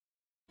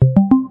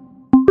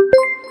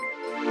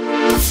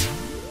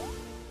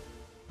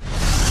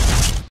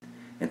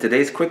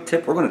today's quick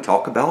tip, we're going to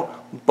talk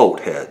about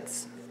boat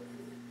heads.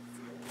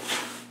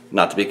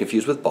 Not to be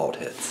confused with bald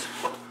heads.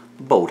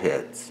 Boat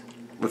heads.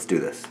 Let's do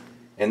this.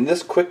 In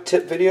this quick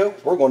tip video,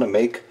 we're going to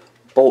make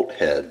bolt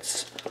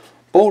heads.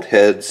 Bolt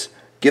heads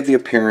give the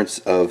appearance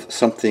of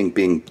something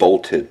being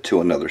bolted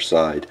to another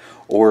side,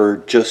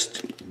 or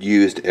just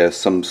used as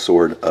some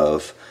sort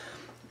of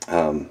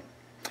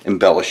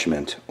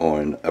embellishment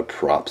on a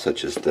prop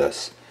such as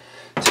this.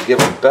 To give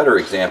a better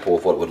example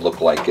of what it would look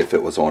like if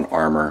it was on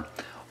armor,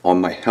 on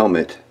my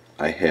helmet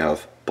I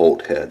have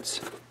bolt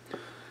heads.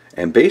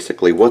 And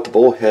basically what the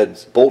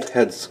bolt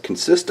heads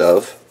consist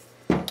of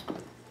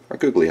are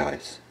googly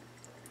eyes.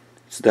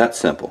 It's that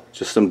simple,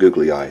 just some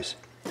googly eyes.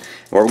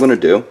 And what we're going to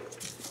do,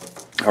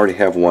 I already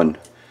have one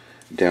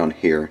down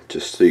here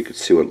just so you can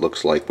see what it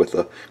looks like with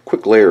a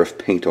quick layer of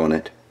paint on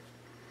it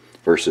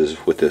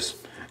versus with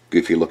this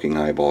goofy looking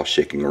eyeball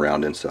shaking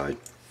around inside.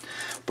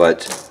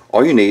 But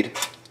all you need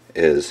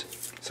is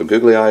some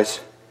googly eyes,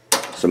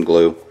 some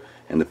glue,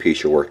 and the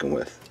piece you're working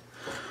with.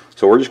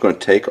 So we're just going to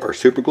take our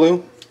super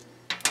glue,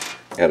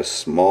 add a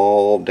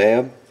small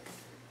dab,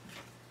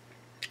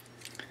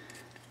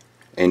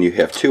 and you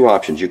have two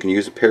options. You can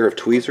use a pair of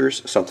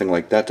tweezers, something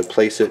like that, to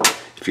place it.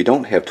 If you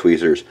don't have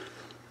tweezers,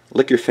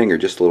 lick your finger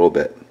just a little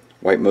bit,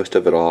 wipe most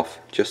of it off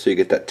just so you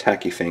get that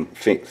tacky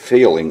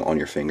feeling on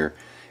your finger,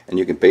 and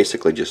you can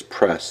basically just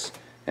press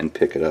and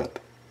pick it up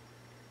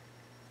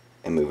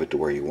and move it to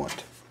where you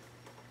want.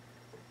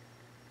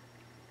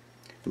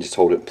 And just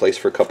hold it in place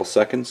for a couple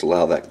seconds,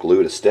 allow that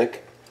glue to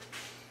stick,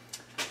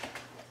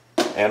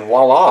 and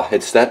voila,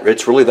 it's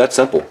really that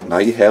simple. Now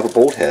you have a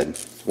bolt head.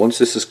 Once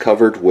this is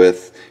covered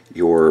with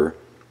your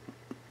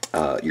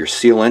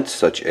sealant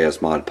such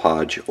as Mod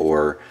Podge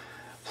or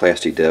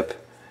Plasti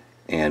Dip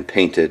and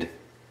painted,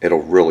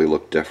 it'll really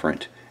look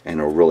different and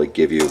it'll really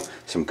give you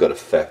some good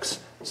effects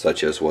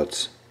such as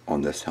what's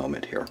on this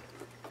helmet here.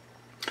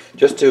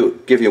 Just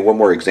to give you one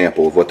more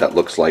example of what that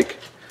looks like,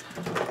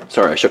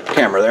 sorry I shook the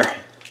camera there.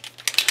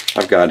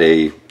 I've got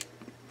a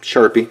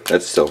Sharpie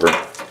that's silver.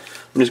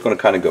 I'm just going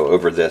to kind of go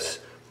over this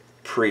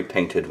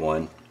pre-painted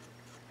one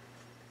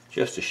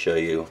just to show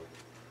you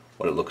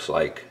what it looks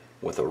like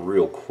with a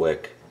real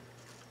quick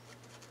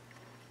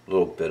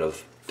little bit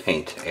of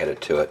paint added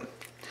to it.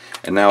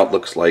 And now it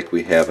looks like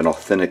we have an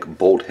authentic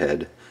bolt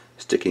head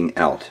sticking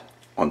out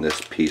on this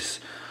piece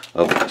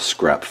of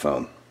scrap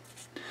foam.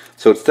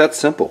 So it's that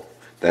simple.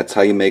 That's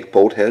how you make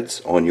bolt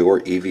heads on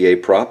your EVA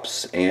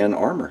props and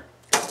armor.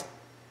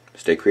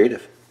 Stay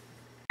creative.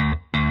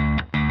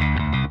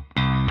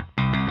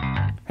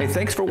 Hey,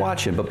 thanks for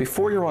watching, but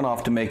before you run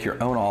off to make your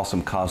own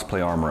awesome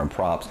cosplay armor and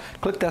props,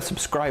 click that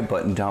subscribe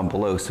button down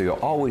below so you'll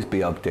always be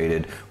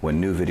updated when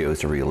new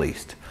videos are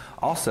released.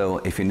 Also,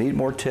 if you need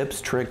more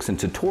tips, tricks, and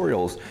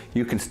tutorials,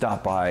 you can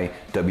stop by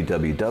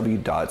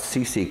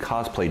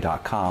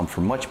www.cccosplay.com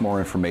for much more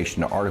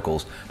information and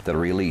articles that are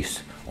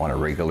released on a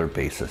regular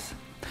basis.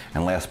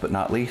 And last but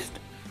not least,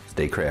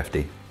 stay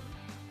crafty.